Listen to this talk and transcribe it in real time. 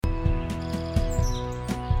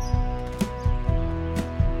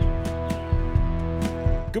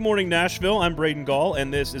Good morning, Nashville. I'm Braden Gall,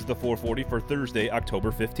 and this is the 440 for Thursday,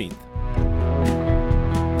 October 15th.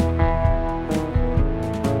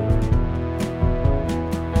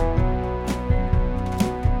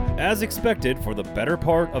 As expected, for the better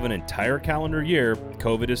part of an entire calendar year,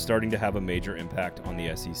 COVID is starting to have a major impact on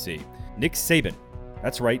the SEC. Nick Saban,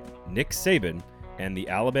 that's right, Nick Saban, and the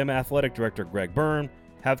Alabama athletic director Greg Byrne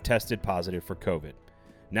have tested positive for COVID.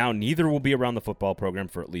 Now, neither will be around the football program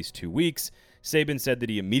for at least 2 weeks. Saban said that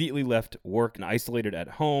he immediately left work and isolated at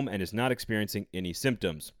home and is not experiencing any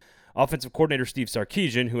symptoms. Offensive coordinator Steve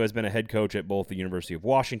Sarkisian, who has been a head coach at both the University of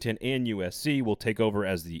Washington and USC, will take over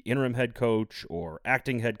as the interim head coach or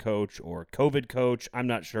acting head coach or COVID coach. I'm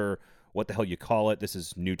not sure what the hell you call it. This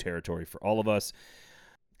is new territory for all of us.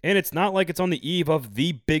 And it's not like it's on the eve of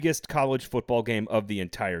the biggest college football game of the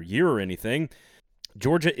entire year or anything.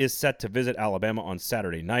 Georgia is set to visit Alabama on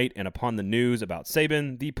Saturday night, and upon the news about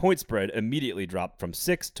Saban, the point spread immediately dropped from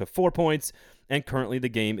 6 to 4 points, and currently the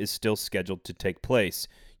game is still scheduled to take place.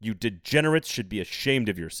 You degenerates should be ashamed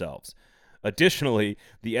of yourselves. Additionally,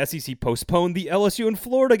 the SEC postponed the LSU and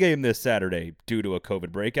Florida game this Saturday due to a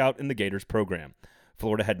COVID breakout in the Gators program.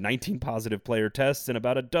 Florida had 19 positive player tests and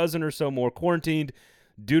about a dozen or so more quarantined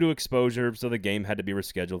due to exposure, so the game had to be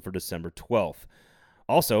rescheduled for December 12th.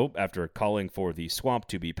 Also, after calling for the swamp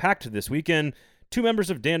to be packed this weekend, 2 members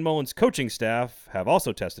of Dan Mullen's coaching staff have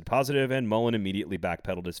also tested positive, and Mullen immediately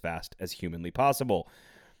backpedaled as fast as humanly possible.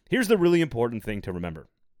 Here's the really important thing to remember.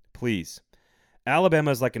 Please.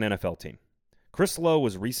 Alabama is like an NFL team. Chris Lowe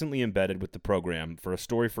was recently embedded with the program for a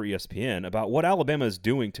story for ESPN about what Alabama is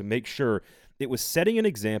doing to make sure it was setting an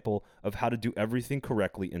example of how to do everything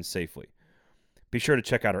correctly and safely. Be sure to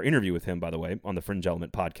check out our interview with him, by the way, on the Fringe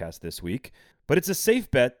Element podcast this week. But it's a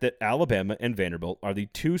safe bet that Alabama and Vanderbilt are the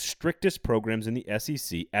 2 strictest programs in the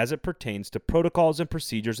SEC as it pertains to protocols and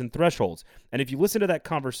procedures and thresholds. And if you listen to that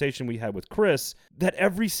conversation we had with Chris, that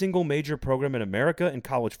every single major program in America in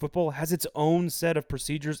college football has its own set of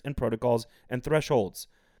procedures and protocols and thresholds.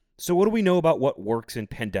 So what do we know about what works in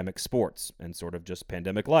pandemic sports and sort of just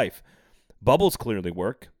pandemic life? Bubbles clearly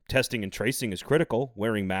work. Testing and tracing is critical.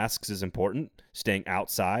 Wearing masks is important. Staying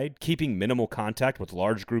outside, keeping minimal contact with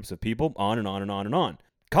large groups of people, on and on and on and on.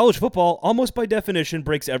 College football, almost by definition,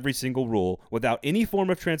 breaks every single rule without any form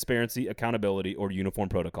of transparency, accountability, or uniform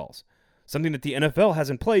protocols. Something that the NFL has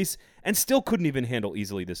in place and still couldn't even handle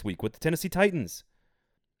easily this week with the Tennessee Titans.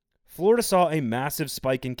 Florida saw a massive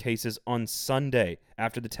spike in cases on Sunday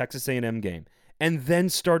after the Texas A&M game, and then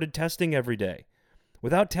started testing every day.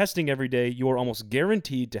 Without testing every day, you are almost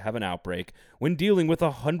guaranteed to have an outbreak when dealing with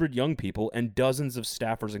 100 young people and dozens of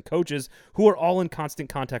staffers and coaches who are all in constant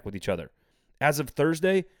contact with each other. As of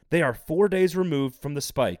Thursday, they are 4 days removed from the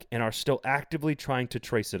spike and are still actively trying to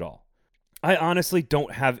trace it all. I honestly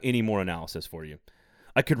don't have any more analysis for you.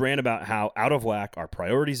 I could rant about how out of whack our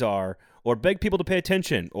priorities are, or beg people to pay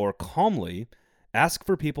attention, or calmly ask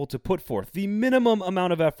for people to put forth the minimum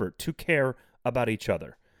amount of effort to care about each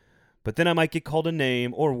other. But then I might get called a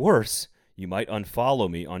name, or worse, you might unfollow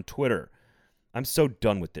me on Twitter. I'm so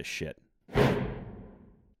done with this shit.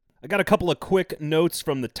 I got a couple of quick notes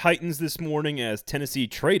from the Titans this morning as Tennessee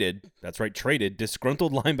traded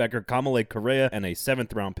disgruntled linebacker Kamalei Correa and a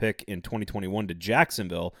 7th-round pick in 2021 to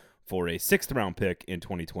Jacksonville for a 6th-round pick in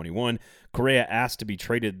 2021. Correa asked to be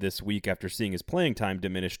traded this week after seeing his playing time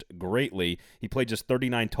diminished greatly. He played just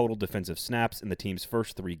 39 total defensive snaps in the team's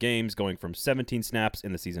first 3 games, going from 17 snaps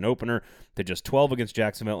in the season opener to just 12 against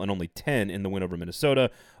Jacksonville and only 10 in the win over Minnesota.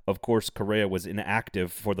 Of course, Correa was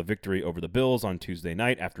inactive for the victory over the Bills on Tuesday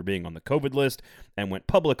night after being on the COVID list and went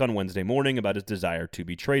public on Wednesday morning about his desire to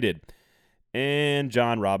be traded. And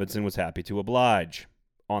John Robinson was happy to oblige.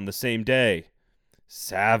 On the same day,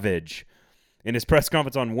 savage. In his press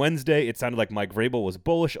conference on Wednesday, it sounded like Mike Vrabel was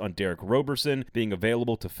bullish on Derek Roberson being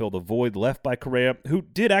available to fill the void left by Correa, who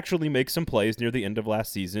did actually make some plays near the end of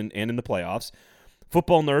last season and in the playoffs.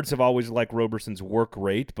 Football nerds have always liked Roberson's work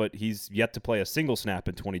rate, but he's yet to play a single snap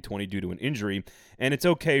in 2020 due to an injury, and it's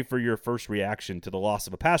okay for your first reaction to the loss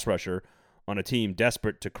of a pass rusher on a team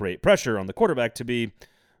desperate to create pressure on the quarterback to be,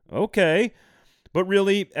 okay. But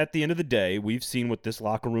really, at the end of the day, we've seen what this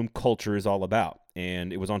locker room culture is all about,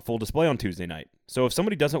 and it was on full display on Tuesday night. So if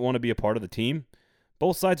somebody doesn't want to be a part of the team,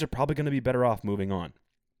 both sides are probably going to be better off moving on.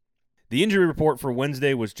 The injury report for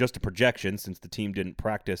Wednesday was just a projection since the team didn't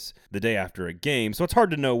practice the day after a game, so it's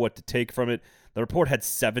hard to know what to take from it. The report had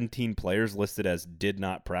 17 players listed as did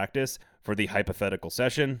not practice, for the hypothetical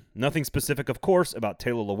session. Nothing specific, of course, about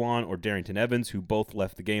Taylor Lewan or Darrington Evans, who both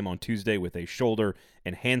left the game on Tuesday with a shoulder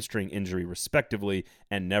and hamstring injury respectively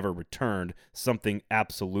and never returned, something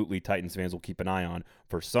absolutely Titans fans will keep an eye on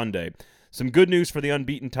for Sunday. Some good news for the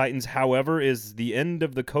unbeaten Titans, however, is the end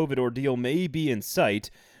of the COVID ordeal may be in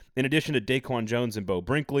sight. In addition to Daquan Jones and Beau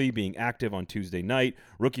Brinkley being active on Tuesday night,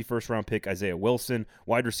 rookie first-round pick Isaiah Wilson,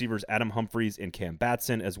 wide receivers Adam Humphries and Cam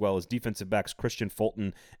Batson, as well as defensive backs Christian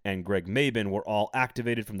Fulton and Greg Maben were all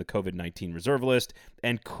activated from the COVID-19 reserve list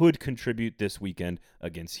and could contribute this weekend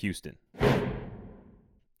against Houston.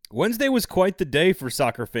 Wednesday was quite the day for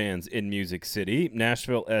soccer fans in Music City.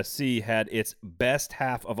 Nashville SC had its best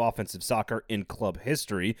half of offensive soccer in club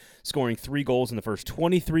history, scoring 3 goals in the first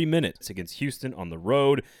 23 minutes against Houston on the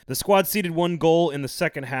road. The squad ceded 1 goal in the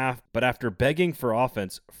second half, but after begging for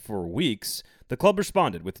offense for weeks, the club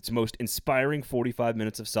responded with its most inspiring 45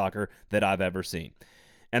 minutes of soccer that I've ever seen.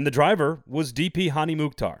 And the driver was DP Hani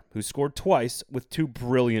Mukhtar, who scored twice with 2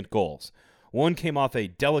 brilliant goals. One came off a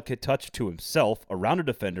delicate touch to himself around a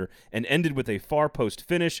defender and ended with a far post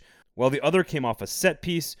finish, while the other came off a set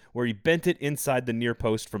piece where he bent it inside the near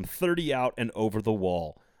post from 30 out and over the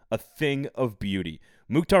wall. A thing of beauty.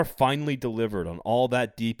 Mukhtar finally delivered on all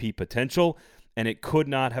that DP potential, and it could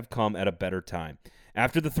not have come at a better time.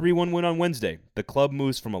 After the 3-1 win on Wednesday, the club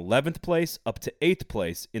moves from 11th place up to 8th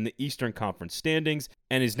place in the Eastern Conference standings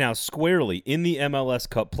and is now squarely in the MLS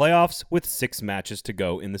Cup playoffs with 6 matches to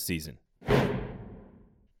go in the season.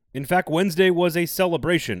 In fact, Wednesday was a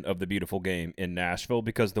celebration of the beautiful game in Nashville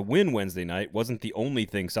because the win Wednesday night wasn't the only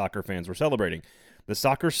thing soccer fans were celebrating. The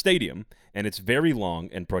soccer stadium and its very long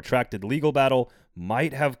and protracted legal battle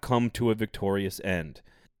might have come to a victorious end.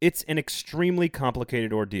 It's an extremely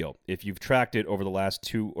complicated ordeal if you've tracked it over the last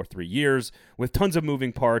 2 or 3 years, with tons of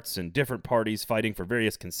moving parts and different parties fighting for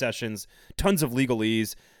various concessions, tons of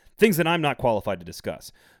legalese, things that I'm not qualified to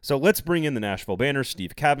discuss. So let's bring in the Nashville Banner's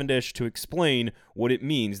Steve Cavendish to explain what it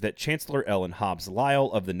means that Chancellor Ellen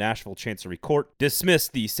Hobbs-Lyle of the Nashville Chancery Court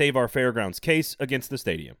dismissed the Save Our Fairgrounds case against the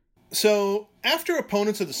stadium. So, after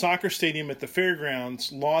opponents of the soccer stadium at the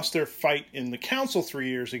fairgrounds lost their fight in the council 3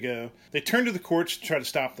 years ago, they turned to the courts to try to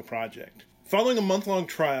stop the project. Following a month-long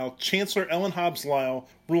trial, Chancellor Ellen Hobbs-Lyle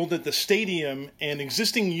ruled that the stadium and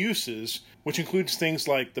existing uses, which includes things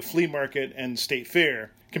like the flea market and state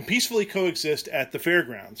fair, can peacefully coexist at the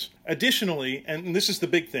fairgrounds. Additionally, and this is the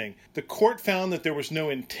big thing, the court found that there was no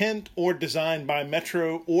intent or design by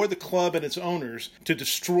Metro or the club and its owners to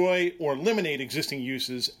destroy or eliminate existing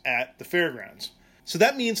uses at the fairgrounds. So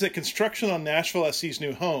that means that construction on Nashville SC's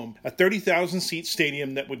new home, a 30,000-seat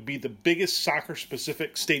stadium that would be the biggest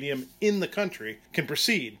soccer-specific stadium in the country, can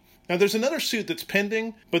proceed. Now, there's another suit that's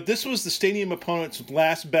pending, but this was the stadium opponent's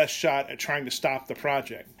last best shot at trying to stop the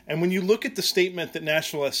project. And when you look at the statement that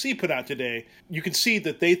Nashville SC put out today, you can see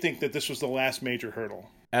that they think that this was the last major hurdle.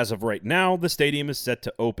 As of right now, the stadium is set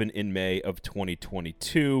to open in May of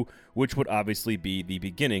 2022, which would obviously be the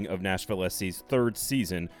beginning of Nashville SC's 3rd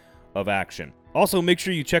season of action. Also, make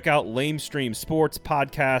sure you check out Lamestream Sports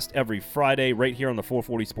podcast every Friday right here on the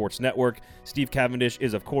 440 Sports Network. Steve Cavendish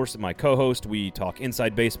is, of course, my co-host. We talk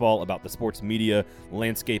inside baseball about the sports media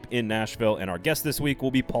landscape in Nashville, and our guest this week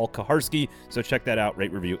will be Paul Kaharski, so check that out,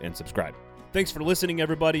 rate, review, and subscribe. Thanks for listening,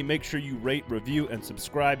 everybody. Make sure you rate, review, and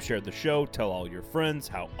subscribe. Share the show. Tell all your friends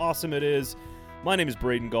how awesome it is. My name is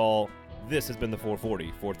Braden Gall. This has been the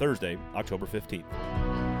 440 for Thursday, October 15th.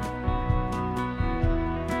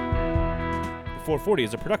 440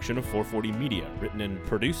 is a production of 440 Media, written and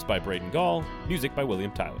produced by Braden Gall, music by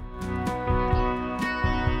William Tyler.